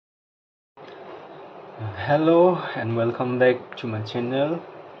Hello and welcome back to my channel.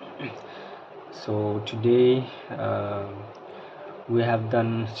 So today we have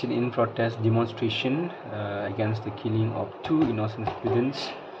done sit-in protest demonstration against the killing of two innocent students,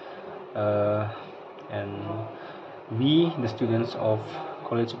 and we, the students of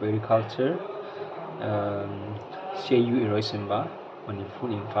College of Agriculture, C.O.A.S.A, Manipur,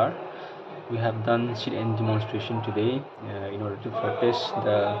 Imphal, we have done sit-in demonstration today in order to protest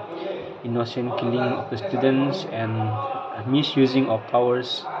the innocent killing of the students and misusing of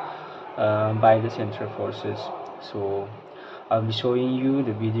powers by the central forces. So I'll be showing you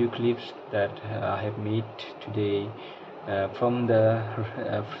the video clips that I have made today from the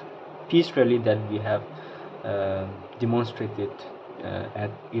peace rally that we have demonstrated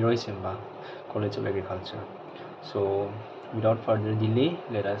at C.O.A.S.A, College of Agriculture. So without further delay,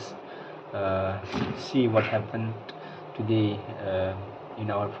 let us see what happened today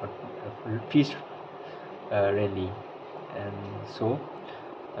in our peace rally. And so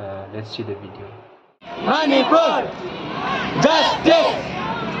let's see the video. Manipur, justice.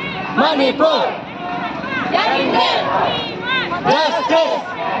 Manipur, justice. Justice.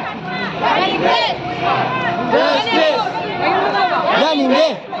 Justice.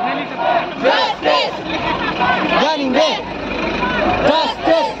 Justice.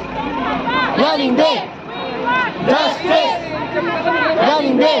 Manipur.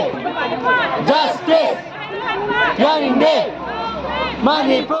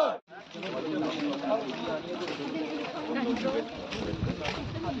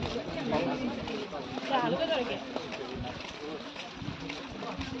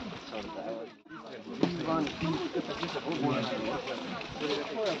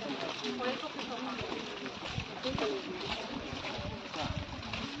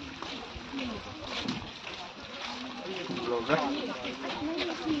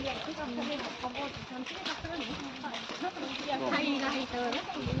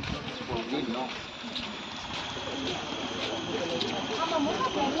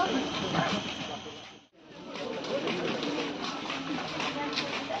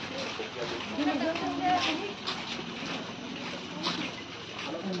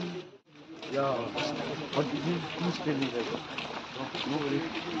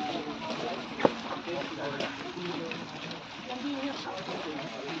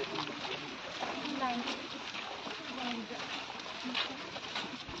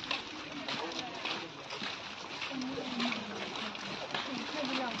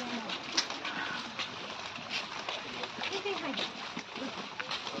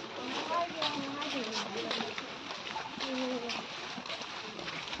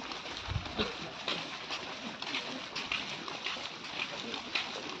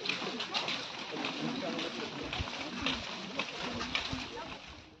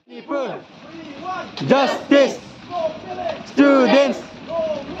 Justice. Students.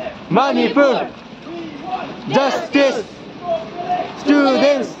 Manipur. Justice.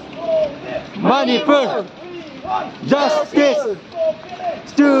 Students. Manipur. Justice.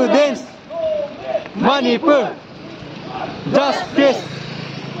 Students. Manipur. Justice.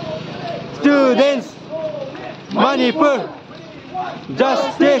 Students. Manipur.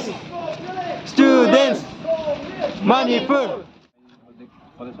 Justice. Students. Manipur.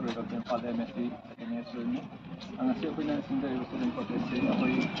 College of Agriculture Imphal MSc second year student ang asi ko na sinda student protest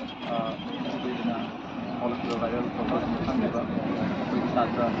ako'y na all of the viral photos ng kanila ako'y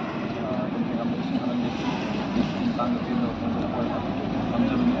satra kung pinag-amusin ko ng tang pino kung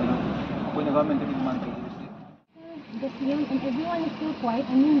amjam ni ako'y nag-comment din man the film and everyone is still quiet.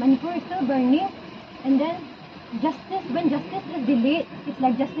 I mean, Manipur is still burning, and then justice, when justice is delayed, it's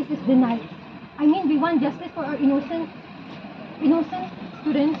like justice is denied. I mean, we want justice for our innocent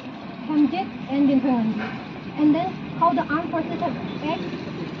students, Hamjit and Imphal. And then how the armed forces have acted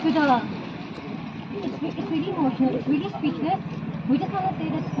to the... It's really emotional, it's really speechless. We just want to say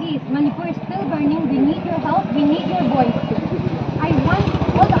that please, Manipur is still burning, we need your help, we need your voice. I want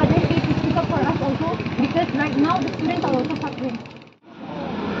all the other states to speak up for us also, because right now the students are also suffering.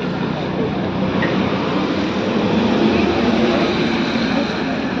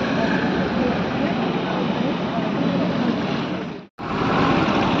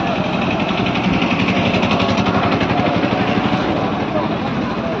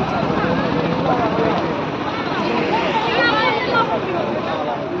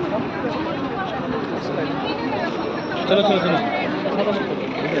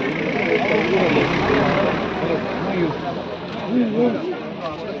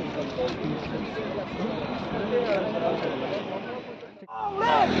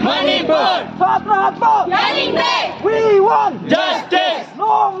 Manipur! We want justice!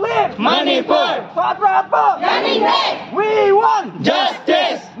 Long live Manipur! We want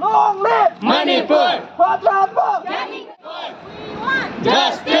justice! Long live Manipur!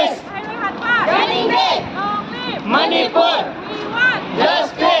 Justice! Manipur!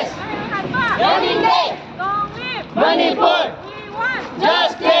 Justice! Manipur!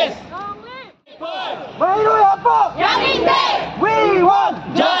 Justice! We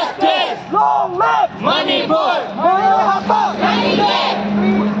want justice! Long live Manipur! We want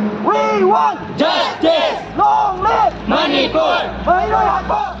justice! Long live Manipur! Justice! Long live Manipur!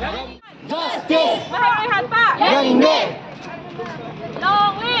 We want Justice!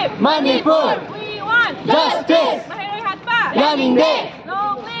 Long live Manipur! We want Justice!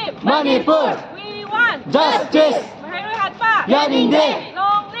 Long live Manipur! We want Justice! Justice!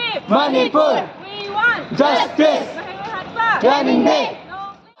 Manipur!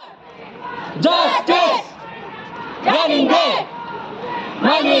 Justice!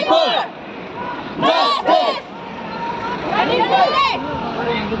 Manipur!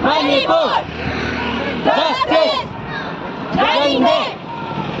 Justice!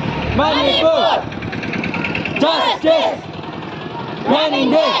 Manipur! Justice!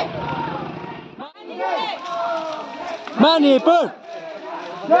 Manipur!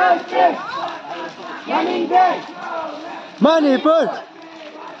 Justice! Manipur!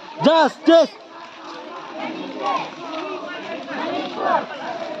 Justice!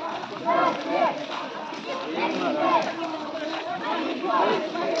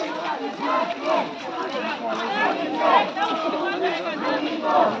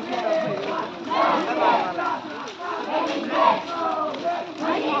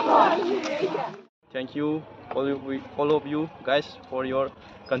 Thank you all of you guys for your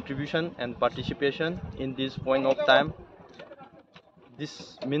contribution and participation in this point of time.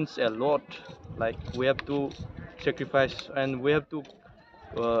 This means a lot. Like, we have to sacrifice and we have to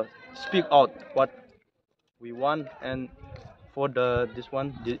speak out what we want, and for the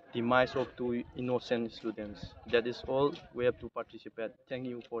demise of two innocent students. That is all. We have to participate. Thank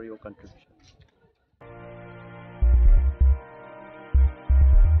you for your contribution.